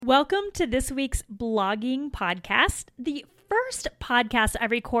Welcome to this week's blogging podcast, the first podcast I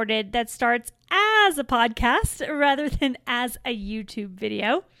recorded that starts as a podcast rather than as a YouTube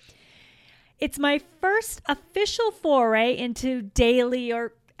video. It's my first official foray into daily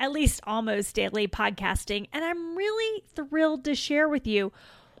or at least almost daily podcasting, and I'm really thrilled to share with you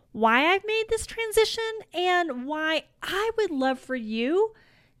why I've made this transition and why I would love for you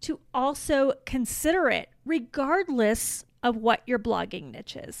to also consider it, regardless of what your blogging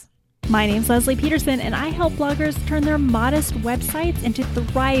niche is. My name's Leslie Peterson, and I help bloggers turn their modest websites into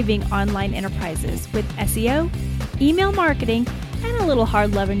thriving online enterprises with SEO, email marketing, and a little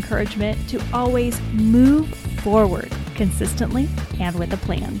hard love encouragement to always move forward consistently and with a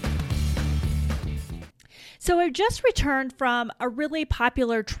plan. So I just returned from a really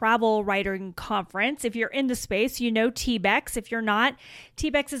popular travel writing conference. If you're in the space, you know TBEX. If you're not,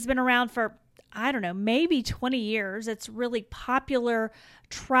 TBEX has been around for, maybe 20 years. It's a really popular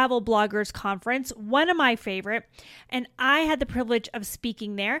travel bloggers conference, one of my favorite. And I had the privilege of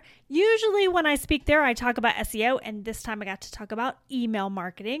speaking there. Usually when I speak there, I talk about SEO. And this time I got to talk about email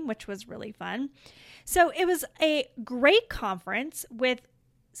marketing, which was really fun. So it was a great conference with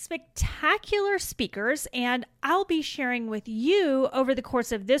spectacular speakers, and I'll be sharing with you over the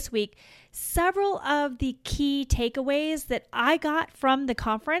course of this week several of the key takeaways that I got from the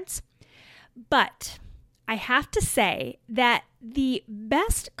conference. But I have to say that the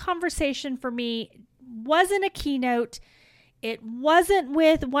best conversation for me wasn't a keynote. It wasn't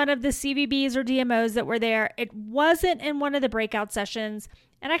with one of the CVBs or DMOs that were there. It wasn't in one of the breakout sessions.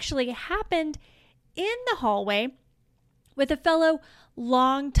 It actually happened in the hallway with a fellow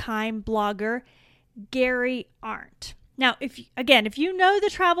longtime blogger, Gary Arndt. Now, if you know the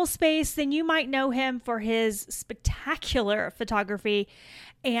travel space, then you might know him for his spectacular photography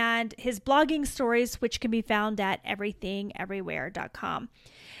and his blogging stories, which can be found at everythingeverywhere.com.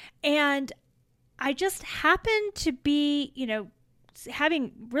 And I just happened to be,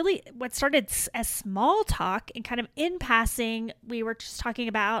 having really what started as small talk, and kind of in passing, we were just talking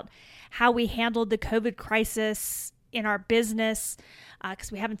about how we handled the COVID crisis in our business,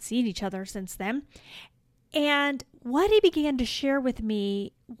 because we haven't seen each other since then. And what he began to share with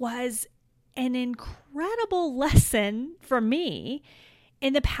me was an incredible lesson for me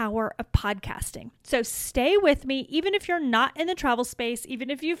in the power of podcasting. So stay with me, even if you're not in the travel space, even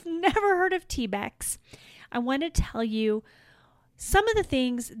if you've never heard of TBEX. I want to tell you some of the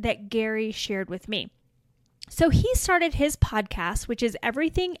things that Gary shared with me. So he started his podcast, which is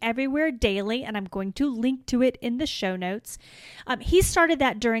Everything Everywhere Daily, and I'm going to link to it in the show notes. He started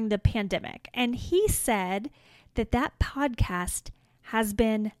that during the pandemic, and he said that podcast has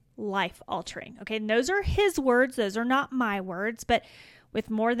been life-altering. Okay, and those are his words. Those are not my words, but with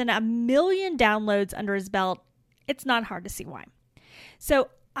more than 1 million downloads under his belt, it's not hard to see why. So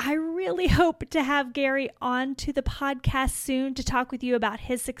I really hope to have Gary on to the podcast soon to talk with you about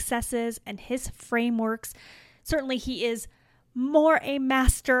his successes and his frameworks. Certainly, he is more a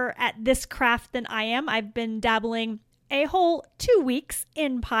master at this craft than I am. I've been dabbling a whole 2 weeks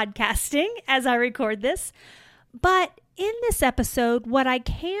in podcasting as I record this. But in this episode, what I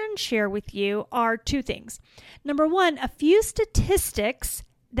can share with you are two things. Number one, a few statistics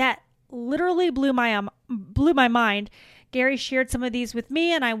that literally blew my mind. Gary shared some of these with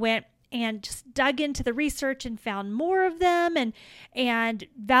me, and I went and just dug into the research and found more of them and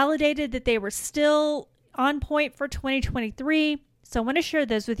validated that they were still on point for 2023. So I want to share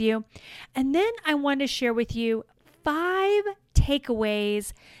those with you. And then I want to share with you 5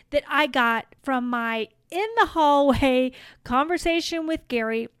 takeaways that I got from my in the hallway conversation with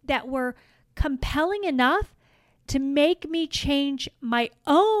Gary that were compelling enough to make me change my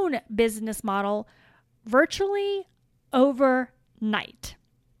own business model virtually overnight.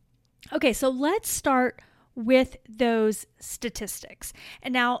 Okay, so let's start with those statistics.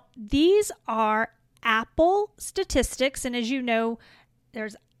 And now these are Apple statistics. And as you know,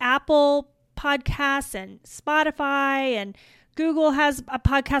 there's Apple Podcasts and Spotify, and Google has a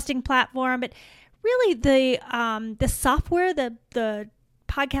podcasting platform. But really the software, the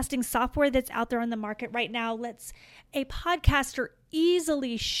podcasting software that's out there on the market right now lets a podcaster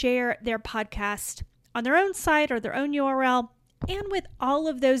easily share their podcast on their own site or their own URL, and with all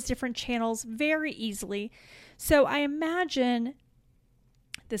of those different channels very easily. So I imagine,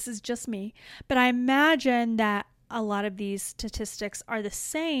 this is just me, but I imagine that a lot of these statistics are the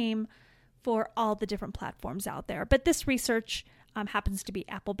same for all the different platforms out there. But this research happens to be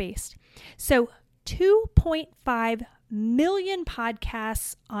Apple-based. So 2.5 million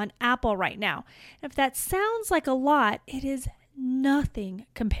podcasts on Apple right now. If that sounds like a lot, it is nothing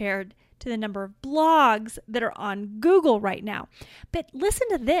compared to the number of blogs that are on Google right now. But listen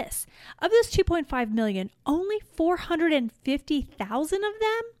to this. Of those 2.5 million, only 450,000 of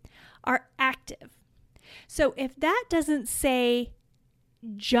them are active. So if that doesn't say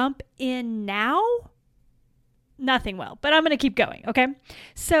jump in now, nothing will. But I'm going to keep going, okay?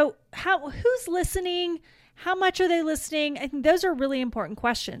 So who's listening? How much are they listening? I think those are really important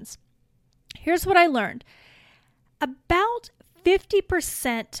questions. Here's what I learned. About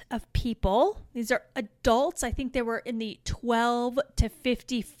 50% of people, these are adults, I think they were in the 12 to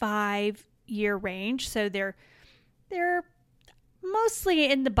 55 year range. So they're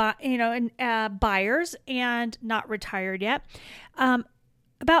mostly in the buyers and not retired yet.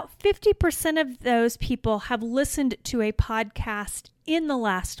 About 50% of those people have listened to a podcast in the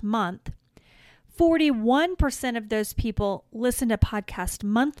last month. 41% of those people listen to podcasts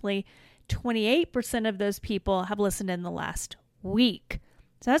monthly. 28% of those people have listened in the last week.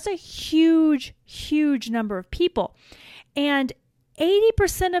 So that's a huge, huge number of people. And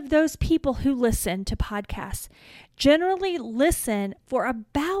 80% of those people who listen to podcasts generally listen for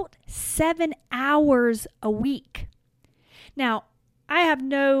about 7 hours a week. Now, I have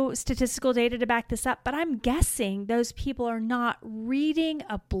no statistical data to back this up, but I'm guessing those people are not reading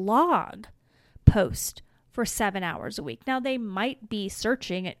a blog post for 7 hours a week. Now, they might be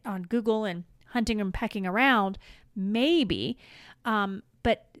searching it on Google and hunting and pecking around, maybe,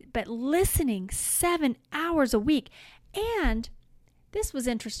 but listening 7 hours a week. And this was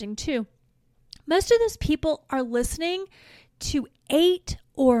interesting too. Most of those people are listening to 8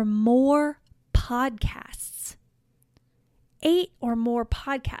 or more podcasts. 8 or more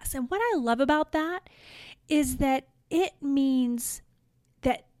podcasts. And what I love about that is that it means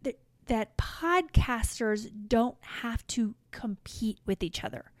that podcasters don't have to compete with each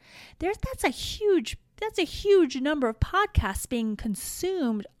other. That's a huge number of podcasts being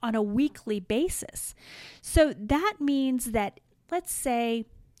consumed on a weekly basis. So that means that, let's say,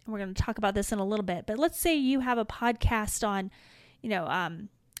 we're going to talk about this in a little bit, but let's say you have a podcast on,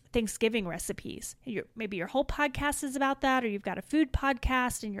 Thanksgiving recipes. Maybe your whole podcast is about that, or you've got a food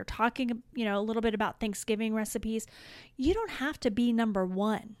podcast and you're talking, a little bit about Thanksgiving recipes. You don't have to be number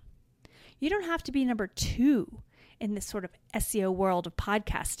one. You don't have to be number 2 in this sort of SEO world of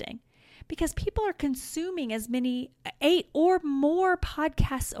podcasting, because people are consuming as many 8 or more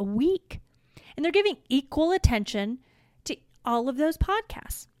podcasts a week, and they're giving equal attention to all of those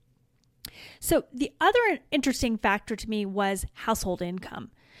podcasts. So the other interesting factor to me was household income.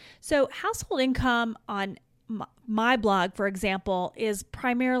 So household income on my blog, for example, is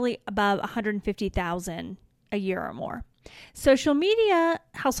primarily above $150,000 a year or more. Social media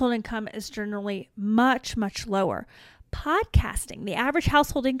household income is generally much, much lower. Podcasting, the average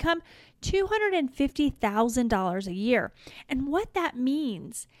household income, $250,000 a year. And what that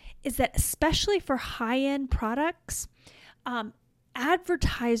means is that, especially for high-end products,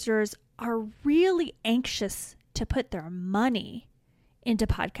 advertisers are really anxious to put their money into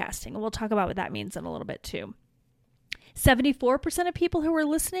podcasting. And we'll talk about what that means in a little bit too. 74% of people who are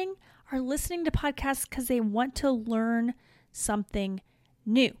listening to podcasts because they want to learn something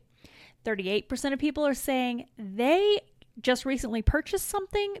new. 38% of people are saying they just recently purchased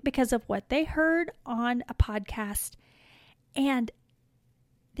something because of what they heard on a podcast. And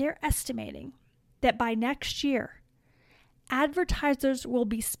they're estimating that by next year, advertisers will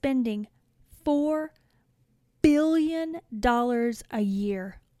be spending $4 billion a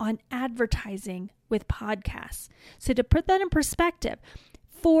year on advertising with podcasts. So to put that in perspective,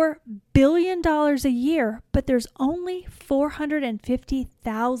 $4 billion a year, but there's only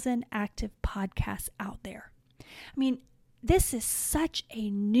 450,000 active podcasts out there. I mean, this is such a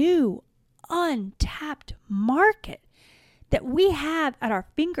new, untapped market that we have at our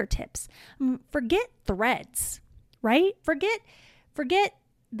fingertips. I mean, forget Threads, right? Forget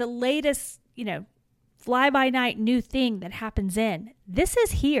the latest, fly-by-night new thing that happens in. This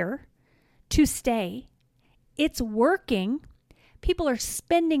is here to stay. It's working. People are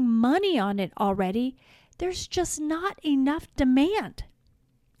spending money on it already. There's just not enough demand.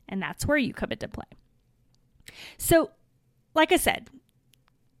 And that's where you come into play. So, like I said,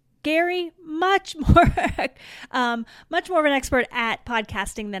 Gary, much more of an expert at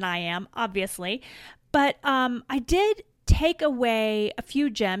podcasting than I am, obviously. But I did take away a few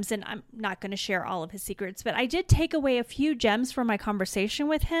gems, and I'm not going to share all of his secrets, but I did take away a few gems from my conversation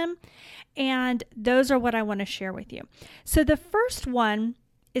with him, and those are what I want to share with you. So the first one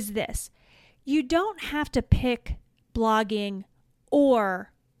is this. You don't have to pick blogging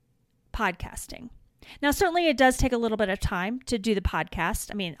or podcasting. Now, certainly it does take a little bit of time to do the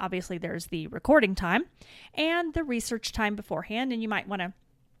podcast. I mean, obviously there's the recording time and the research time beforehand, and you might want to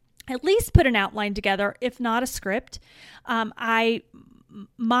at least put an outline together, if not a script. My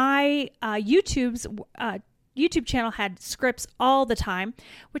YouTube channel had scripts all the time,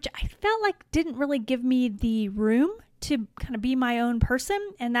 which I felt like didn't really give me the room to kind of be my own person.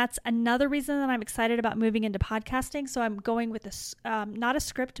 And that's another reason that I'm excited about moving into podcasting. So I'm going with not a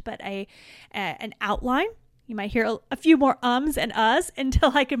script, but an outline. You might hear a few more ums and uhs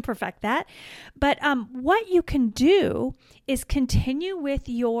until I can perfect that. But what you can do is continue with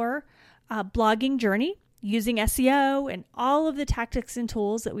your blogging journey using SEO and all of the tactics and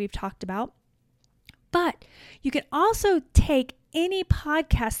tools that we've talked about. But you can also take any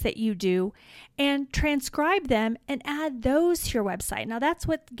podcast that you do and transcribe them and add those to your website. Now, that's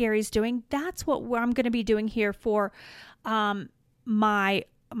what Gary's doing. That's what I'm going to be doing here for my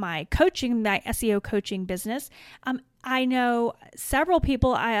coaching, my SEO coaching business. I know several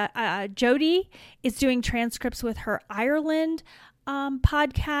people. Jody is doing transcripts with her Ireland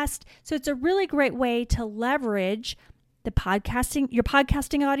podcast. So it's a really great way to leverage your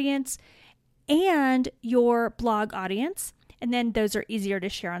podcasting audience and your blog audience. And then those are easier to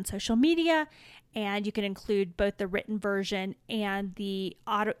share on social media. And you can include both the written version and the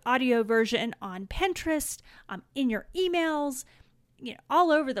audio version on Pinterest, in your emails,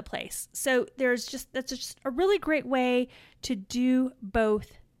 all over the place. So that's just a really great way to do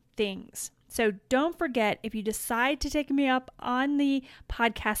both things. So don't forget, if you decide to take me up on the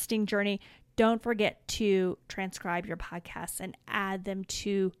podcasting journey, don't forget to transcribe your podcasts and add them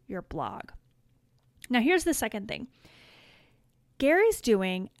to your blog. Now, here's the second thing. Gary's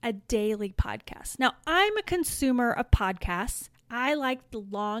doing a daily podcast. Now, I'm a consumer of podcasts. I like the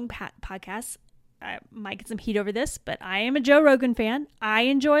long podcasts. I might get some heat over this, but I am a Joe Rogan fan. I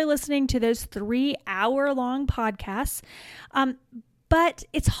enjoy listening to those 3-hour-long podcasts. But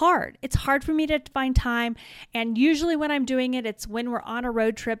it's hard. It's hard for me to find time. And usually when I'm doing it, it's when we're on a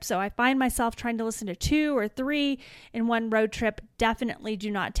road trip. So I find myself trying to listen to 2 or 3 in one road trip. Definitely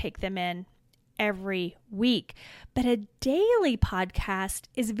do not take them in every week. But a daily podcast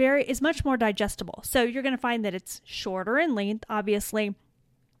is much more digestible. So you're going to find that it's shorter in length, obviously.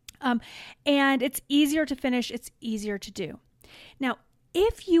 And it's easier to finish. It's easier to do. Now,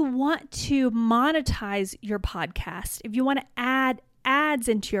 if you want to monetize your podcast, if you want to add ads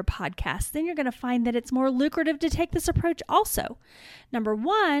into your podcast, then you're going to find that it's more lucrative to take this approach also. Number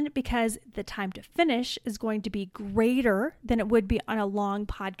one, because the time to finish is going to be greater than it would be on a long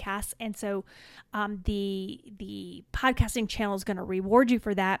podcast. And so the podcasting channel is going to reward you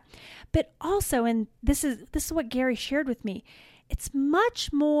for that. But also, and this is what Gary shared with me, it's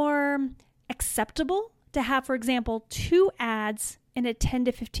much more acceptable to have, for example, 2 ads in a 10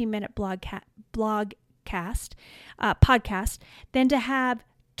 to 15 minute podcast than to have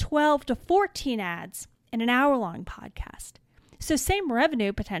 12 to 14 ads in an hour-long podcast. So same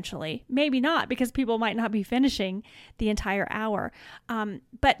revenue potentially, maybe not, because people might not be finishing the entire hour,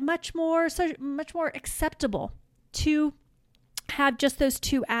 but much more acceptable to have just those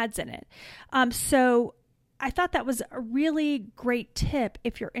 2 ads in it. So I thought that was a really great tip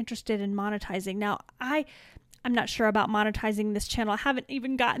if you're interested in monetizing. Now, I'm not sure about monetizing this channel. I haven't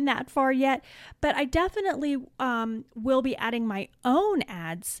even gotten that far yet, but I definitely will be adding my own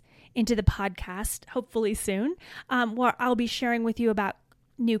ads into the podcast, hopefully soon, where I'll be sharing with you about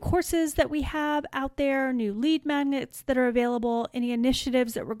new courses that we have out there, new lead magnets that are available, any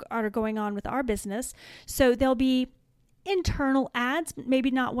initiatives that are going on with our business. So there'll be internal ads,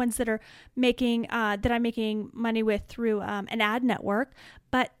 maybe not ones that are making that I'm making money with through an ad network,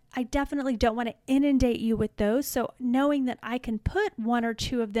 but I definitely don't want to inundate you with those. So knowing that I can put 1 or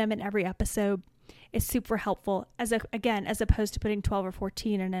 2 of them in every episode is super helpful, as opposed to putting 12 or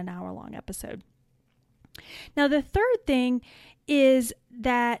 14 in an hour-long episode. Now, the third thing is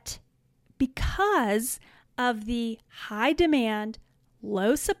that because of the high demand,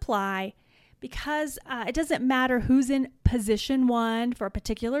 low supply, because it doesn't matter who's in position 1 for a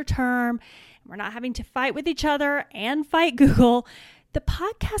particular term, we're not having to fight with each other and fight Google. The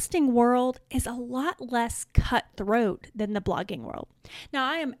podcasting world is a lot less cutthroat than the blogging world. Now,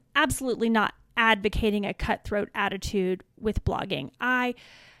 I am absolutely not advocating a cutthroat attitude with blogging. I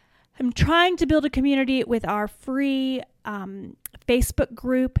am trying to build a community with our free Facebook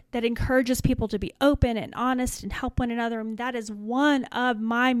group that encourages people to be open and honest and help one another. And that is one of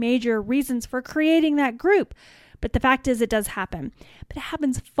my major reasons for creating that group. But the fact is, it does happen. But it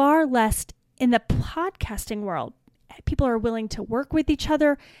happens far less in the podcasting world. People are willing to work with each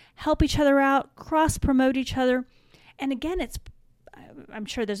other, help each other out, cross-promote each other. And again, I'm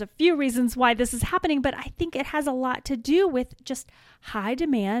sure there's a few reasons why this is happening, but I think it has a lot to do with just high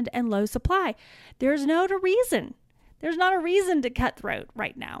demand and low supply. There's no reason There's not a reason to cut throat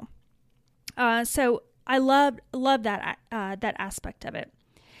right now. So I love that aspect of it.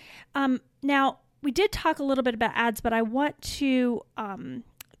 Now, we did talk a little bit about ads, but I want to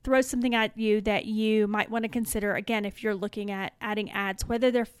throw something at you that you might want to consider, again, if you're looking at adding ads,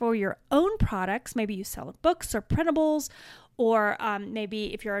 whether they're for your own products, maybe you sell books or printables, or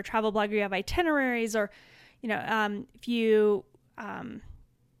maybe if you're a travel blogger, you have itineraries, or, if you...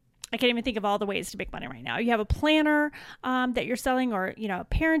 I can't even think of all the ways to make money right now. You have a planner that you're selling, or, a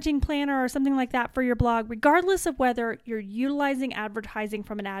parenting planner or something like that for your blog, regardless of whether you're utilizing advertising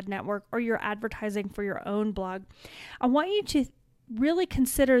from an ad network or you're advertising for your own blog. I want you to really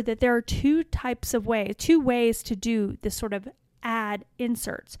consider that there are two ways to do this sort of ad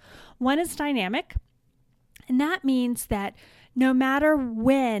inserts. One is dynamic, and that means that no matter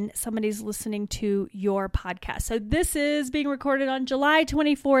when somebody's listening to your podcast. So this is being recorded on July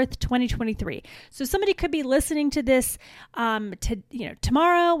 24th, 2023. So somebody could be listening to this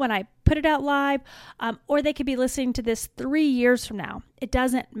tomorrow when I put it out live, or they could be listening to this 3 years from now. It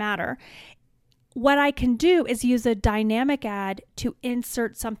doesn't matter. What I can do is use a dynamic ad to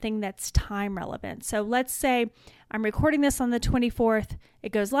insert something that's time relevant. So let's say I'm recording this on the 24th.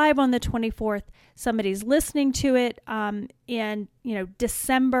 It goes live on the 24th. Somebody's listening to it in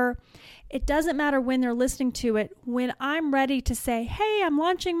December. It doesn't matter when they're listening to it. When I'm ready to say, hey, I'm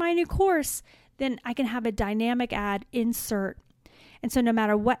launching my new course, then I can have a dynamic ad insert. And so no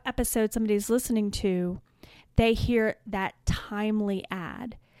matter what episode somebody's listening to, they hear that timely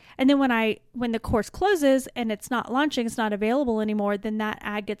ad. And then when the course closes and it's not launching, it's not available anymore, then that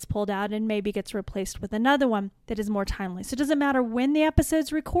ad gets pulled out and maybe gets replaced with another one that is more timely. So it doesn't matter when the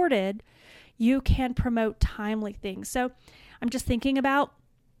episode's recorded, you can promote timely things. So I'm just thinking about,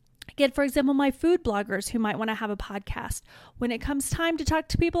 again, for example, my food bloggers who might want to have a podcast. When it comes time to talk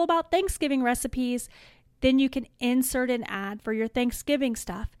to people about Thanksgiving recipes, then you can insert an ad for your Thanksgiving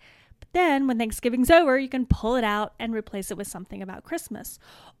stuff. Then when Thanksgiving's over, you can pull it out and replace it with something about Christmas.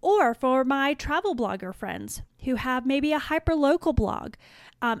 Or for my travel blogger friends who have maybe a hyper-local blog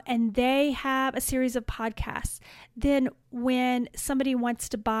and they have a series of podcasts, then when somebody wants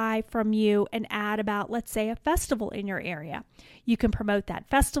to buy from you an ad about, let's say, a festival in your area, you can promote that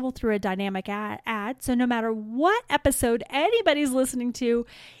festival through a dynamic ad. So no matter what episode anybody's listening to,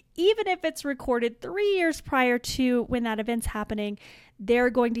 even if it's recorded 3 years prior to when that event's happening,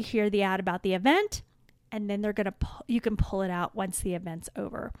 they're going to hear the ad about the event, and then you can pull it out once the event's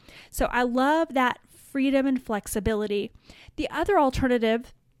over. So I love that freedom and flexibility. The other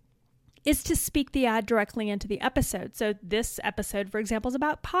alternative is to speak the ad directly into the episode. So this episode, for example, is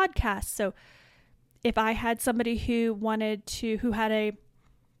about podcasts. So if I had somebody who had a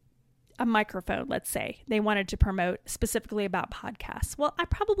microphone, let's say, they wanted to promote specifically about podcasts. Well, I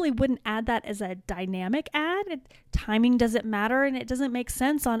probably wouldn't add that as a dynamic ad. Timing doesn't matter, and it doesn't make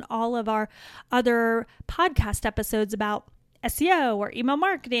sense on all of our other podcast episodes about SEO or email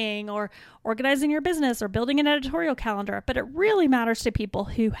marketing or organizing your business or building an editorial calendar. But it really matters to people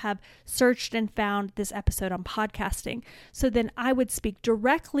who have searched and found this episode on podcasting. So then I would speak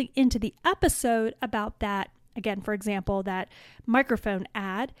directly into the episode about that. Again, for example, that microphone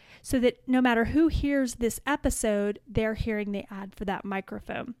ad, so that no matter who hears this episode, they're hearing the ad for that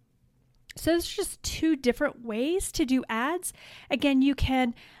microphone. So there's just two different ways to do ads. Again, you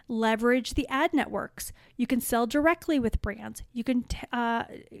can leverage the ad networks. You can sell directly with brands. You can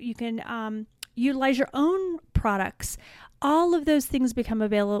utilize your own products. All of those things become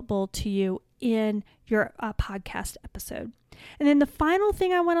available to you in your podcast episode. And then the final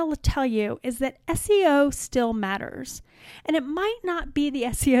thing I want to tell you is that SEO still matters. And it might not be the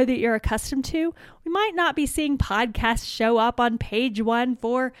SEO that you're accustomed to. We might not be seeing podcasts show up on page 1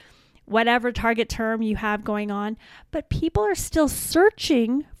 for whatever target term you have going on, but people are still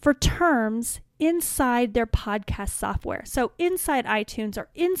searching for terms inside their podcast software. So inside iTunes or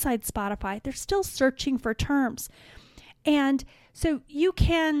inside Spotify, they're still searching for terms. And so you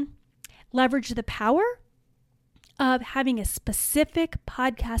can leverage the power of having a specific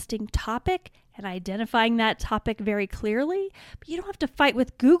podcasting topic and identifying that topic very clearly, but you don't have to fight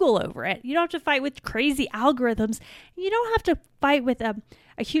with Google over it. You don't have to fight with crazy algorithms. You don't have to fight with a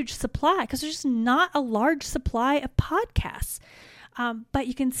huge supply, because there's just not a large supply of podcasts. But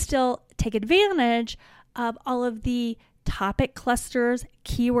you can still take advantage of all of the topic clusters,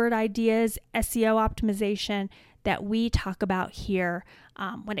 keyword ideas, SEO optimization that we talk about here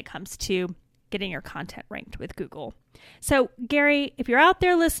when it comes to getting your content ranked with Google. So Gary, if you're out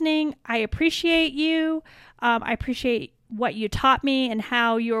there listening, I appreciate you. I appreciate what you taught me and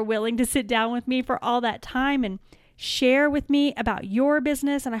how you're willing to sit down with me for all that time and share with me about your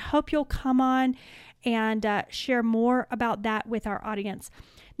business. And I hope you'll come on and share more about that with our audience.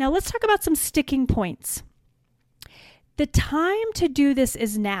 Now, let's talk about some sticking points. The time to do this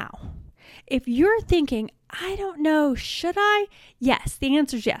is now. If you're thinking, I don't know, should I? Yes, the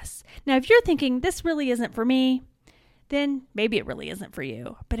answer is yes. Now, if you're thinking this really isn't for me, then maybe it really isn't for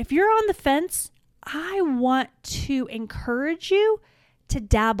you. But if you're on the fence, I want to encourage you to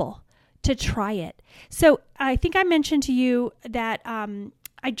dabble, to try it. So I think I mentioned to you that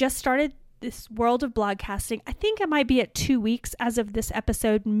I just started this world of blogcasting. I think I might be at 2 weeks as of this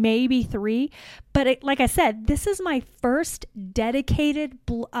episode, maybe 3. But like I said, this is my first dedicated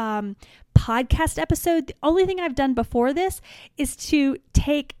podcast episode. The only thing I've done before this is to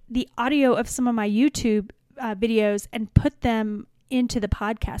take the audio of some of my YouTube videos and put them into the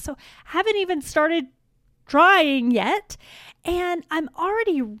podcast. So I haven't even started trying yet, and I'm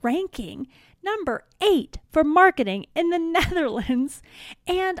already ranking number 8 for marketing in the Netherlands,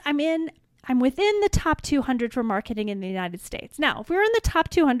 and I'm within the top 200 for marketing in the United States. Now, if we were in the top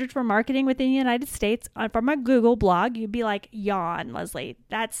 200 for marketing within the United States from a Google blog, you'd be like, yawn, Leslie.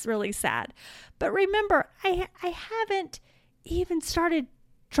 That's really sad. But remember, I haven't even started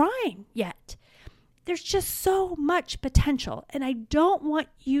trying yet. There's just so much potential, and I don't want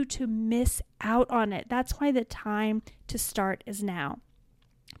you to miss out on it. That's why the time to start is now.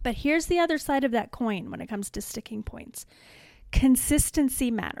 But here's the other side of that coin when it comes to sticking points.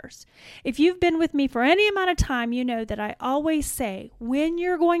 Consistency matters. If you've been with me for any amount of time, you know that I always say, when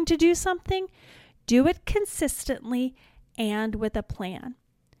you're going to do something, do it consistently and with a plan.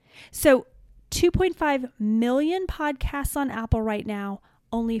 So 2.5 million podcasts on Apple right now,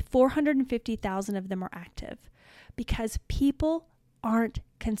 only 450,000 of them are active because people aren't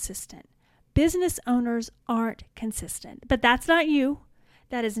consistent. Business owners aren't consistent. But that's not you.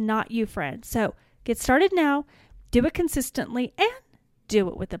 That is not you, friend. So get started now, do it consistently, and do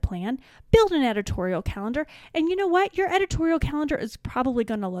it with a plan. Build an editorial calendar. And you know what? Your editorial calendar is probably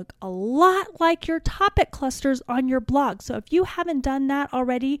going to look a lot like your topic clusters on your blog. So if you haven't done that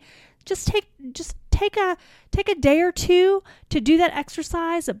already, just take a day or two to do that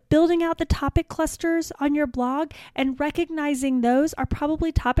exercise of building out the topic clusters on your blog and recognizing those are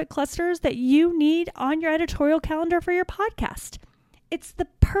probably topic clusters that you need on your editorial calendar for your podcast. It's the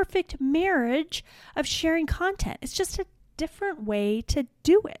perfect marriage of sharing content. It's just a different way to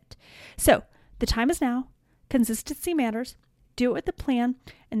do it. So the time is now. Consistency matters. Do it with a plan.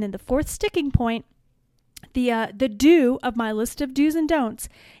 And then the fourth sticking point, the do of my list of do's and don'ts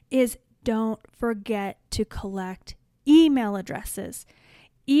is don't forget to collect email addresses.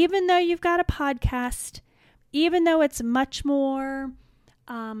 Even though you've got a podcast, even though it's much more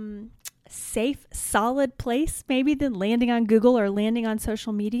safe, solid place maybe than landing on Google or landing on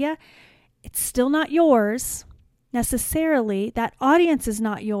social media, it's still not yours necessarily. That audience is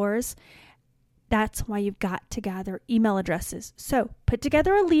not yours. That's why you've got to gather email addresses. So put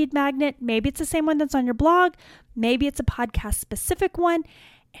together a lead magnet. Maybe it's the same one that's on your blog. Maybe it's a podcast specific one,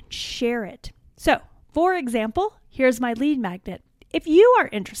 and share it. So for example, here's my lead magnet. If you are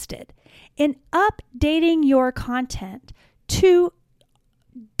interested in updating your content to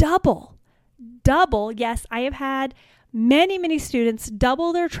double, yes, I have had many students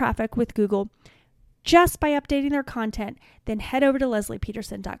double their traffic with Google just by updating their content, then head over to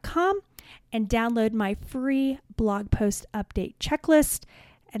lesliepeterson.com and download my free blog post update checklist.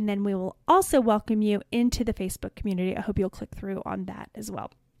 And then we will also welcome you into the Facebook community. I hope you'll click through on that as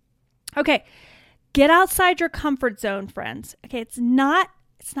well. Okay, get outside your comfort zone, friends. Okay, it's not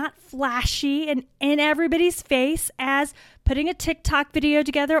flashy and in everybody's face as putting a TikTok video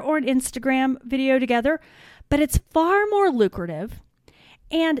together or an Instagram video together, but it's far more lucrative.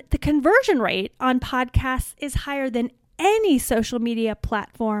 And the conversion rate on podcasts is higher than any social media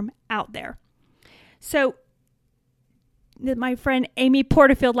platform out there. So my friend Amy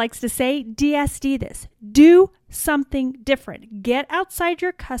Porterfield likes to say, DSD this. Do something different. Get outside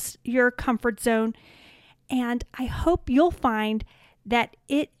your comfort zone. And I hope you'll find that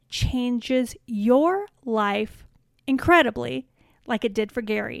it changes your life incredibly like it did for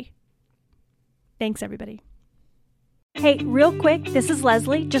Gary. Thanks, everybody. Hey, real quick, this is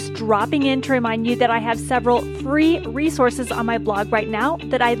Leslie, just dropping in to remind you that I have several free resources on my blog right now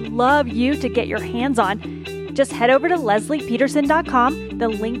that I'd love you to get your hands on. Just head over to lesliepeterson.com. The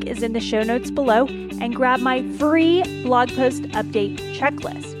link is in the show notes below, and grab my free blog post update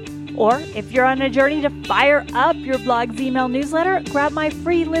checklist. Or if you're on a journey to fire up your blog's email newsletter, grab my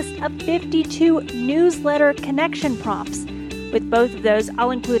free list of 52 newsletter connection prompts. With both of those,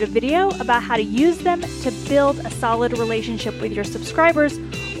 I'll include a video about how to use them to build a solid relationship with your subscribers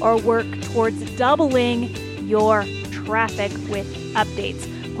or work towards doubling your traffic with updates.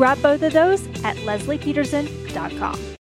 grab both of those at lesliepeterson.com.